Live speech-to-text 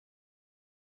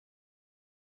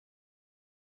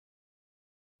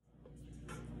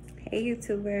Hey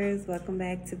YouTubers, welcome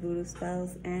back to Voodoo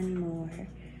Spells and More.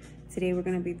 Today we're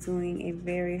going to be doing a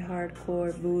very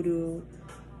hardcore voodoo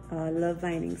love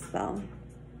binding spell.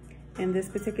 In this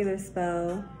particular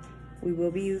spell, we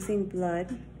will be using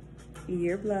blood,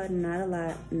 your blood, not a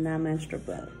lot, not menstrual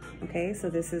blood. Okay, so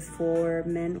this is for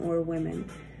men or women.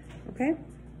 Okay,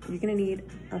 you're going to need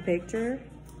a picture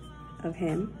of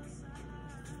him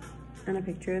and a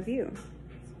picture of you.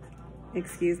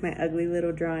 Excuse my ugly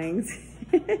little drawings.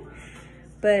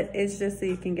 But it's just so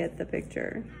you can get the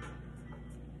picture.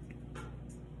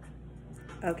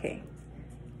 Okay.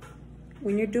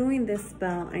 When you're doing this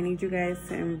spell, I need you guys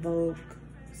to invoke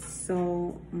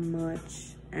so much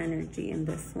energy in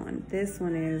this one. This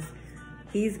one is,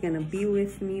 he's gonna be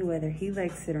with me whether he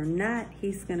likes it or not.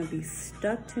 He's gonna be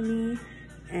stuck to me,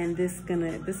 and this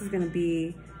is gonna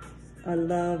be a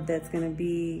love that's gonna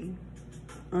be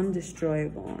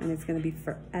undestroyable, and it's gonna be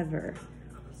forever.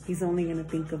 He's only gonna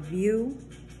think of you,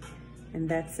 and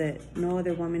that's it. No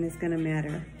other woman is gonna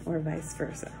matter, or vice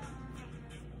versa.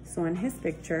 So on his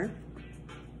picture,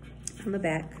 on the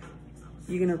back,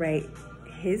 you're gonna write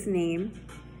his name,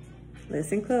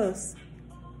 listen close,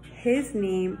 his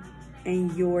name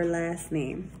and your last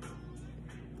name,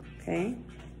 okay?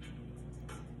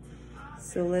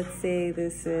 So let's say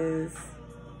this is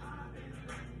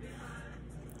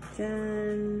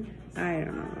Jen, I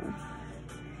don't know.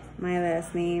 My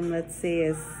last name, let's say,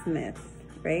 is Smith,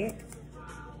 right?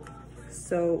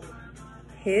 So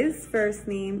his first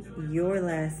name, your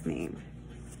last name.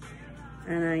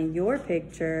 And on your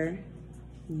picture,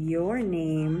 your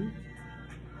name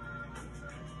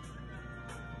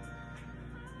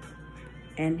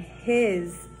and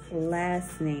his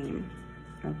last name,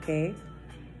 okay?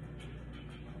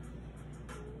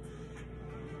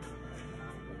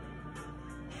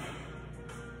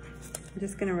 I'm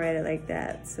just gonna write it like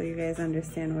that so you guys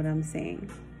understand what I'm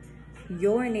saying.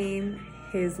 Your name,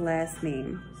 his last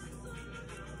name.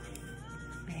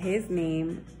 His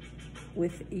name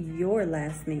with your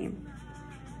last name.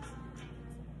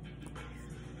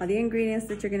 All the ingredients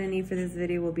that you're gonna need for this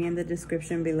video will be in the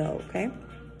description below, okay?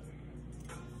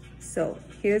 So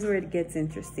here's where it gets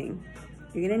interesting.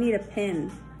 You're gonna need a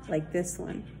pin like this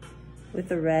one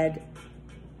with a red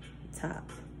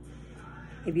top.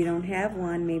 If you don't have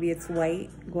one, maybe it's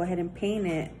white, go ahead and paint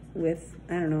it with,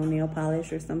 I don't know, nail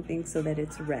polish or something so that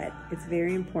it's red. It's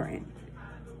very important.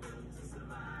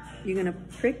 You're gonna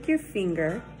prick your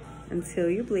finger until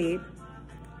you bleed.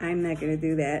 I'm not gonna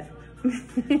do that.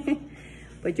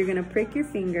 But you're gonna prick your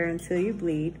finger until you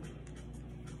bleed.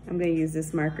 I'm gonna use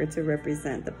this marker to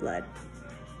represent the blood.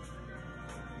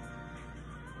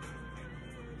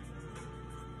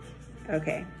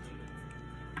 Okay.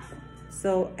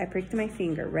 So I pricked my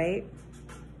finger, right?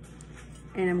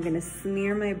 And I'm gonna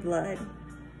smear my blood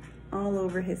all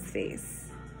over his face,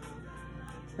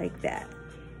 like that,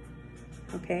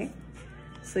 okay?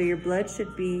 So your blood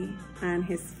should be on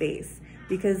his face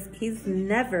because he's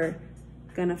never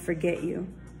gonna forget you.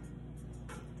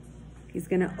 He's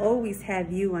gonna always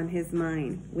have you on his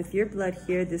mind. With your blood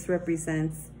here, this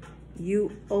represents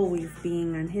you always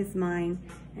being on his mind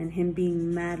and him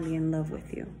being madly in love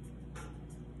with you.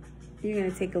 You're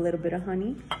gonna take a little bit of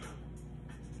honey, and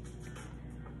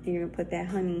you're gonna put that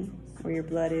honey where your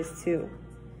blood is too.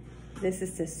 This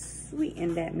is to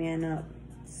sweeten that man up,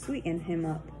 sweeten him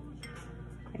up,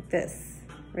 like this,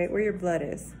 right where your blood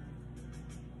is,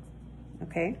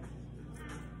 okay?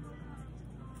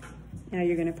 Now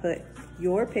you're gonna put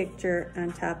your picture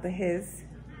on top of his,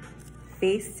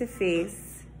 face to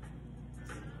face,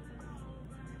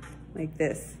 like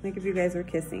this, like if you guys were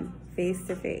kissing, face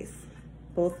to face.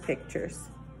 Both pictures.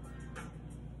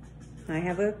 I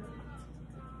have a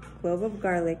clove of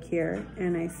garlic here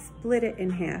and I split it in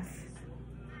half.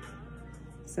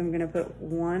 So I'm gonna put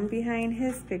one behind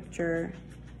his picture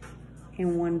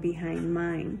and one behind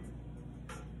mine,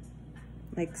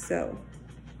 like so.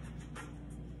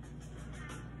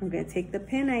 I'm gonna take the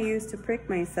pin I used to prick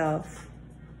myself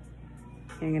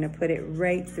and I'm gonna put it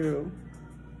right through,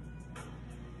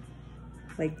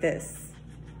 like this.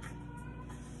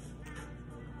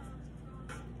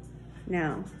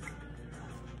 Now,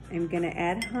 I'm gonna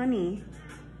add honey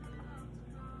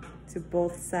to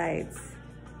both sides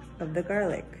of the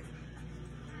garlic.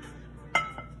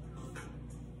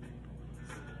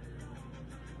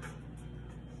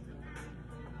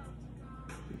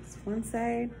 It's one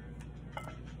side,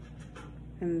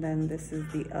 and then this is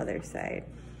the other side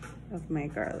of my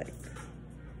garlic.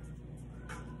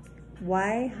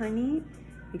 Why honey?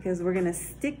 Because we're gonna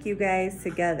stick you guys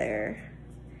together.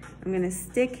 I'm gonna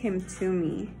stick him to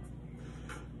me.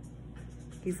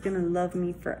 He's gonna love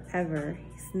me forever.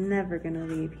 He's never gonna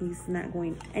leave. He's not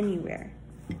going anywhere.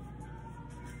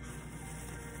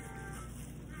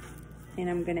 And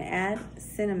I'm gonna add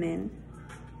cinnamon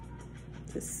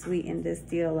to sweeten this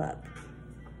deal up.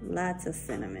 Lots of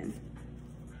cinnamon.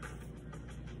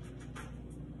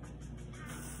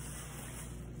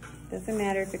 Doesn't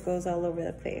matter if it goes all over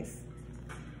the place.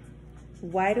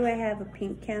 Why do I have a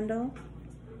pink candle?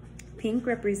 Pink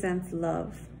represents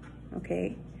love,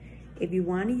 okay? If you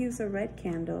want to use a red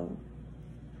candle,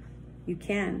 you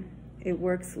can. It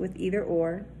works with either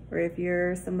or if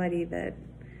you're somebody that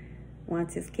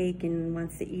wants his cake and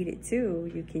wants to eat it too,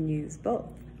 you can use both.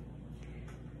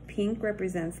 Pink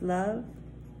represents love,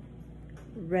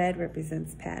 red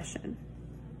represents passion,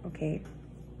 okay?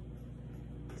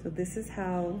 So this is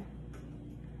how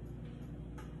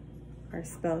our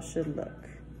spell should look.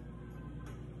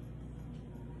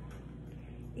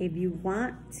 If you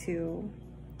want to,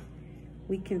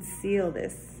 we can seal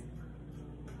this.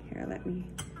 Here, let me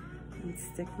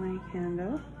stick my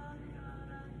candle.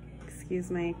 Excuse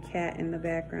my cat in the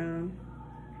background.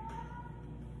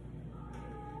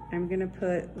 I'm gonna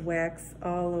put wax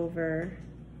all over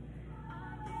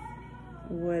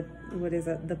what is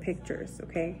the pictures,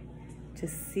 okay? To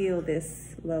seal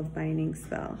this love binding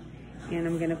spell. And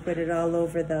I'm gonna put it all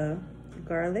over the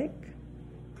garlic.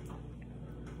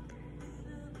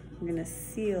 I'm gonna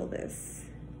seal this.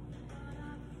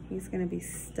 He's gonna be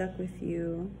stuck with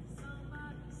you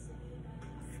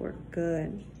for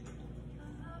good.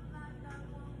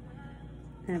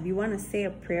 Now, if you wanna say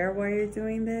a prayer while you're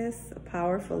doing this, a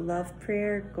powerful love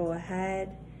prayer, go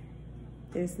ahead.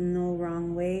 There's no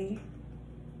wrong way.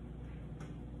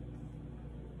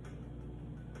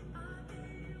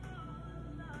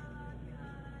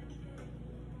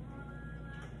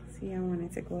 See, I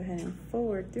wanted to go ahead and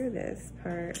forward through this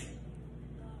part,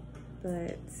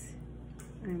 but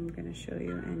I'm gonna show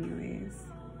you anyways.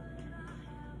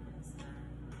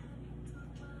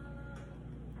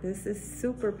 This is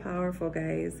super powerful,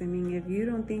 guys. I mean, if you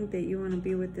don't think that you want to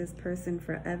be with this person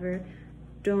forever,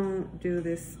 don't do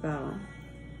this spell.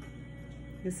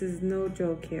 This is no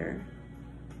joke here.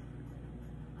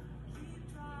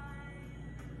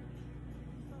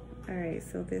 All right,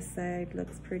 so this side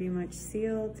looks pretty much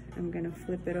sealed. I'm gonna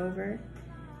flip it over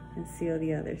and seal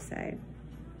the other side.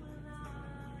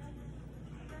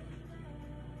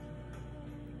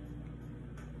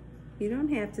 You don't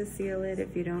have to seal it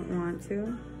if you don't want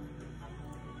to.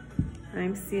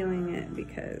 I'm sealing it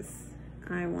because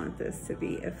I want this to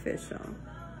be official.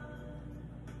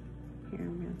 Here,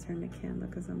 I'm gonna turn the candle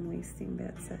because I'm wasting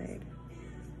that side.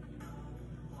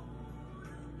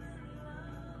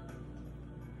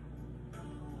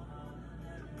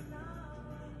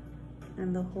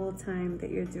 And the whole time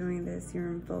that you're doing this, you're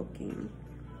invoking.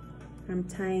 I'm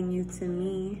tying you to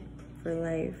me for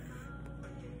life.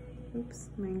 Oops,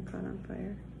 mine caught on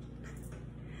fire.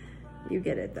 You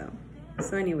get it though.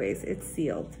 So anyways, it's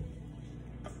sealed.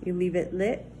 You leave it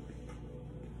lit.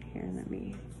 Here, there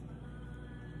we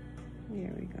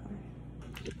go.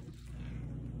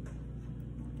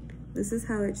 This is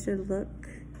how it should look.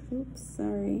 Oops,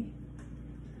 sorry.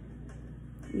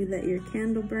 You let your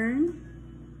candle burn,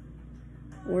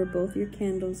 or both your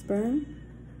candles burn.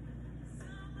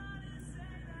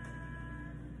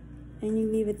 And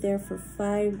you leave it there for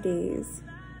 5 days.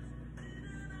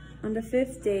 On the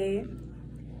 5th day,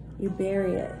 you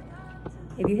bury it.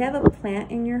 If you have a plant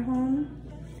in your home,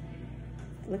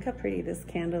 look how pretty this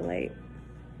candlelight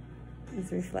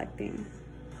is reflecting.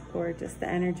 Gorgeous, the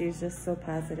energy is just so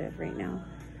positive right now.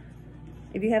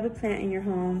 If you have a plant in your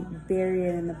home, bury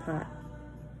it in the pot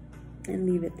and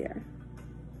leave it there.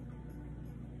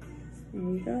 There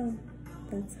you go,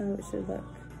 that's how it should look.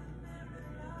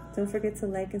 Don't forget to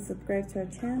like and subscribe to our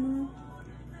channel.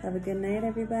 Have a good night,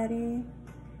 everybody.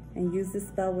 And use this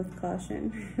spell with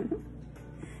caution.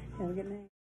 Have a good night.